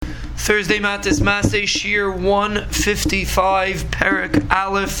Thursday Matis Maseh Shir 155 Perek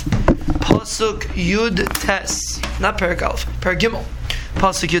Aleph Pasuk Yud Tes. Not Perek Aleph, Perek Gimel.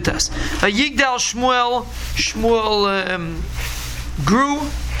 Pasuk Yud Tes. Yigdal Shmuel grew.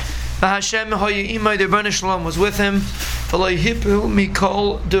 Hashem Hayimai the Rebbeinu Shalom was with him. V'layhipu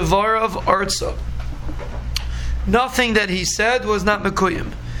mikol devarav artsa. Nothing that he said was not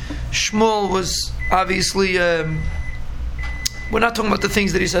mekuyim. Shmuel was obviously. We're not talking about the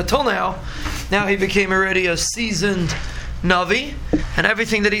things that he said till now. Now he became already a seasoned Navi, and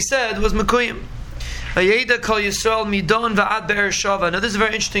everything that he said was Mekuyim. Vayeda kol Yisrael midon va'ad be'er shava. Now this is a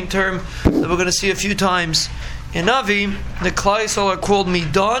very interesting term that we're going to see a few times in Navi. The Klal Yisrael are called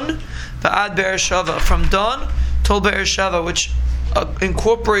midon va'ad be'er shava, from Don till be'er shava, which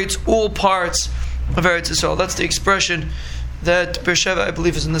incorporates all parts of Eretz Yisrael. That's the expression that Beersheba, I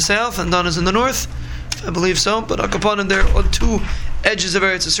believe, is in the south and Don is in the north. I believe so, but Akapanim, they're on two edges of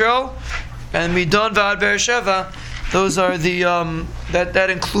Eretz Yisrael, and Midon v'ad Beersheva, those are the that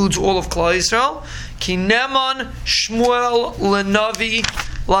includes all of Klal Yisrael. Ki Neman Shmuel leNavi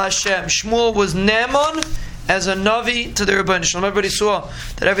laHashem. Shmuel was Neman as a Navi to the Rebbeinu Shalom. Everybody saw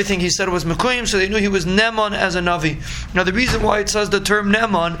that everything he said was Mekuyim, so they knew he was Neman as a Navi. Now the reason why it says the term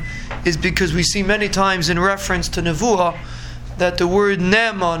Neman is because we see many times in reference to Nevuah that the word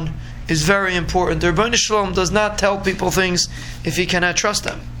Neman is very important. The Rebbeinu Shalom does not tell people things if he cannot trust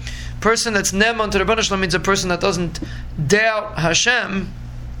them. A person that's Neman to the Rebbeinu Shalom means a person that doesn't doubt Hashem.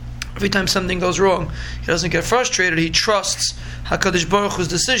 Every time something goes wrong, he doesn't get frustrated. He trusts HaKadosh Baruch Hu's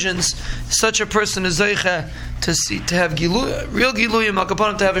decisions. Such a person is zeicha to have real giluyim,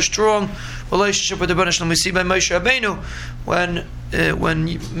 HaKapanim, to have a strong relationship with the Rebbeinu Shalom. We see by Moshe Rabbeinu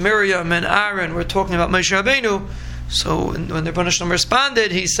when Miriam and Aaron were talking about Moshe Rabbeinu. So when the Rebbeinu Shalom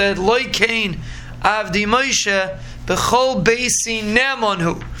responded, he said, "Loi kain avdi Moshe b'chol beisi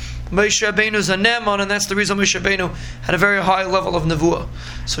nemanhu." Moshe Rabbeinu is a neman, and that's the reason Moshe Rabbeinu had a very high level of nevuah.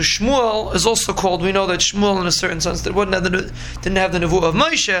 So Shmuel is also called. We know that Shmuel, in a certain sense, didn't have the nevuah of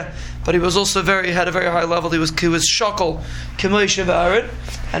Moshe, but he was also had a very high level. He was shakol k'Moshe v'Aaron,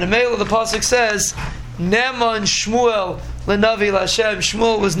 and the mail of the pasuk says, "Neman Shmuel leNavi laHashem."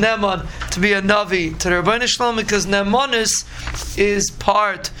 Shmuel was Neman to be a Navi to the Rebbeinu Shalom, because Nemanus is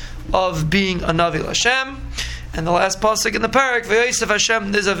part of being a Navi laHashem. And the last pasuk in the parak, V'yosef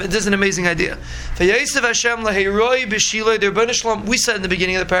Hashem, this is an amazing idea. V'yosef Hashem leHeiroi b'Shiloi. The Rebbeinu Shalom, we said in the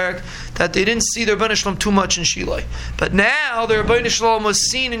beginning of the parak that they didn't see the Rebbeinu Shalom too much in Shiloi, but now the Rebbeinu Shalom was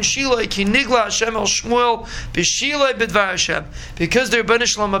seen in Shiloi. Ki nigla Hashem el Shmuel b'Shiloi b'dvar Hashem, because the Rebbeinu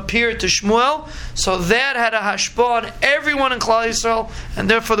Shalom appeared to Shmuel, so that had a hashpah on everyone in Klal Yisrael, and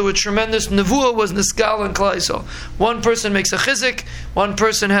therefore there was tremendous nevuah was niskal in Klal Yisrael. One person makes a chizik, one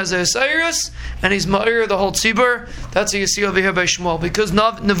person has a Osiris, and he's ma'ir the whole tzibur. That's what you see over here by Shmuel. Because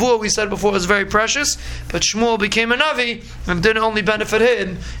Nevuah, we said before, was very precious, but Shmuel became a Navi, and it didn't only benefit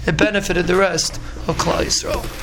him, it benefited the rest of Klal Yisrael.